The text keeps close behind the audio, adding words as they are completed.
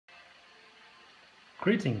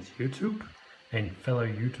Greetings YouTube and fellow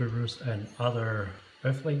YouTubers and other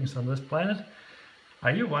earthlings on this planet. Are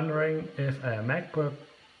you wondering if a MacBook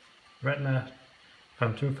Retina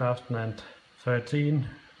from 2013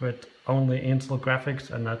 with only Intel graphics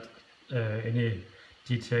and not any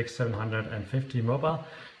GTX 750 mobile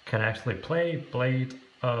can actually play Blade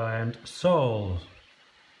and Soul?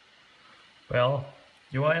 Well,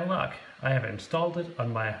 you are in luck. I have installed it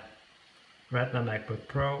on my Retina MacBook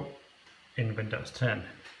Pro in Windows 10.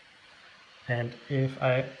 And if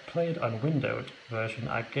I play it on Windowed version,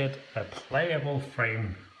 I get a playable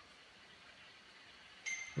frame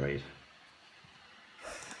rate.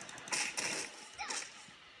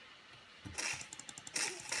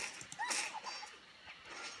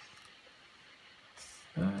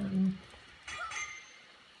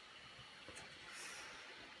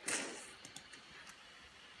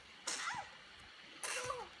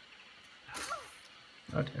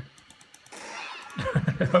 Oh dear.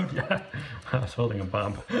 Oh yeah, I was holding a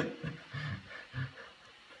bomb.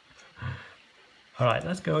 Alright,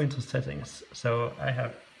 let's go into settings. So I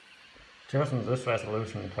have chosen this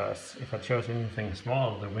resolution because if I chose anything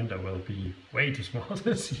small, the window will be way too small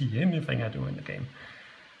to see anything I do in the game.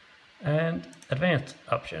 And advanced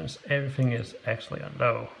options, everything is actually on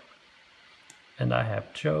low. And I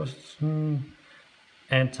have chosen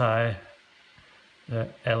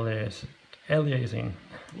anti-aliasing.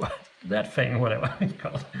 What? That thing, whatever it's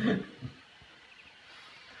called.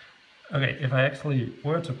 Okay, if I actually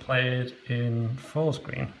were to play it in full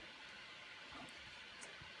screen,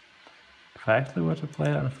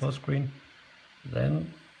 on full screen,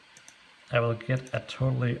 then I will get a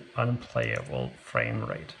totally unplayable frame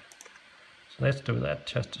rate. So let's do that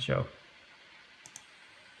just to show.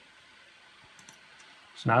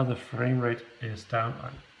 So now the frame rate is down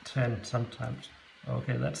on 10 sometimes.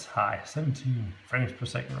 Okay, that's high, 17 frames per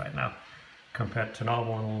second right now, compared to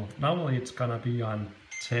normal. Normally it's gonna be on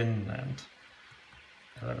 10 and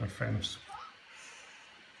 11 frames.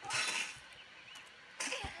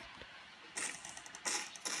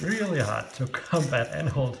 Really hard to combat and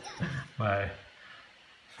hold my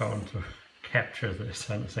phone to capture this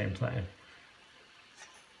at the same time.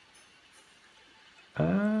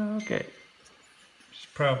 Okay, it's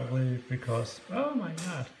probably because, oh my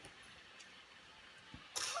god.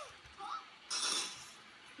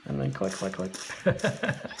 And then click, click, click.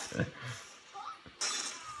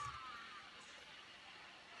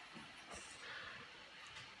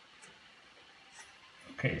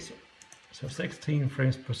 Okay, so 16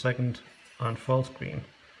 frames per second on full screen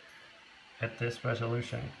at this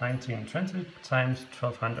resolution, 1920 times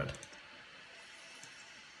 1200.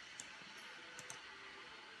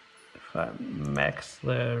 If I max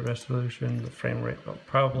the resolution, the frame rate will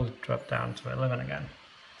probably drop down to 11 again.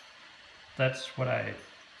 That's what I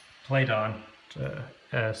played on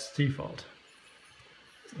as default.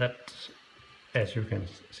 That, as you can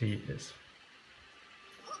see, is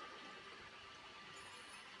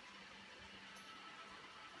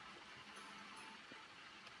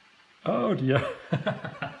oh dear.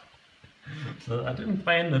 So I didn't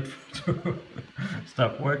plan it to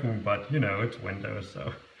stop working, but you know, it's Windows,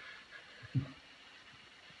 so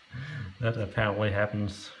that apparently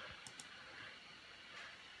happens.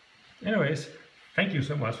 Anyways, thank you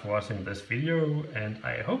so much for watching this video, and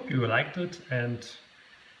I hope you liked it. And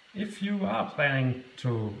if you are planning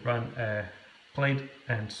to run a Blade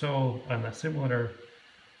and Soul on a similar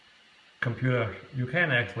computer, you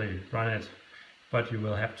can actually run it, but you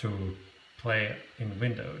will have to play in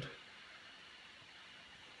Windowed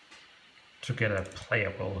to get a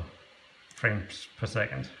playable frames per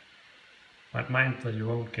second. But mind that you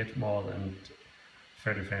won't get more than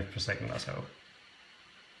 30 frames per second or so.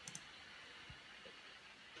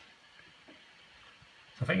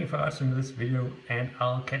 So thank you for watching this video, and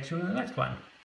I'll catch you in the next one.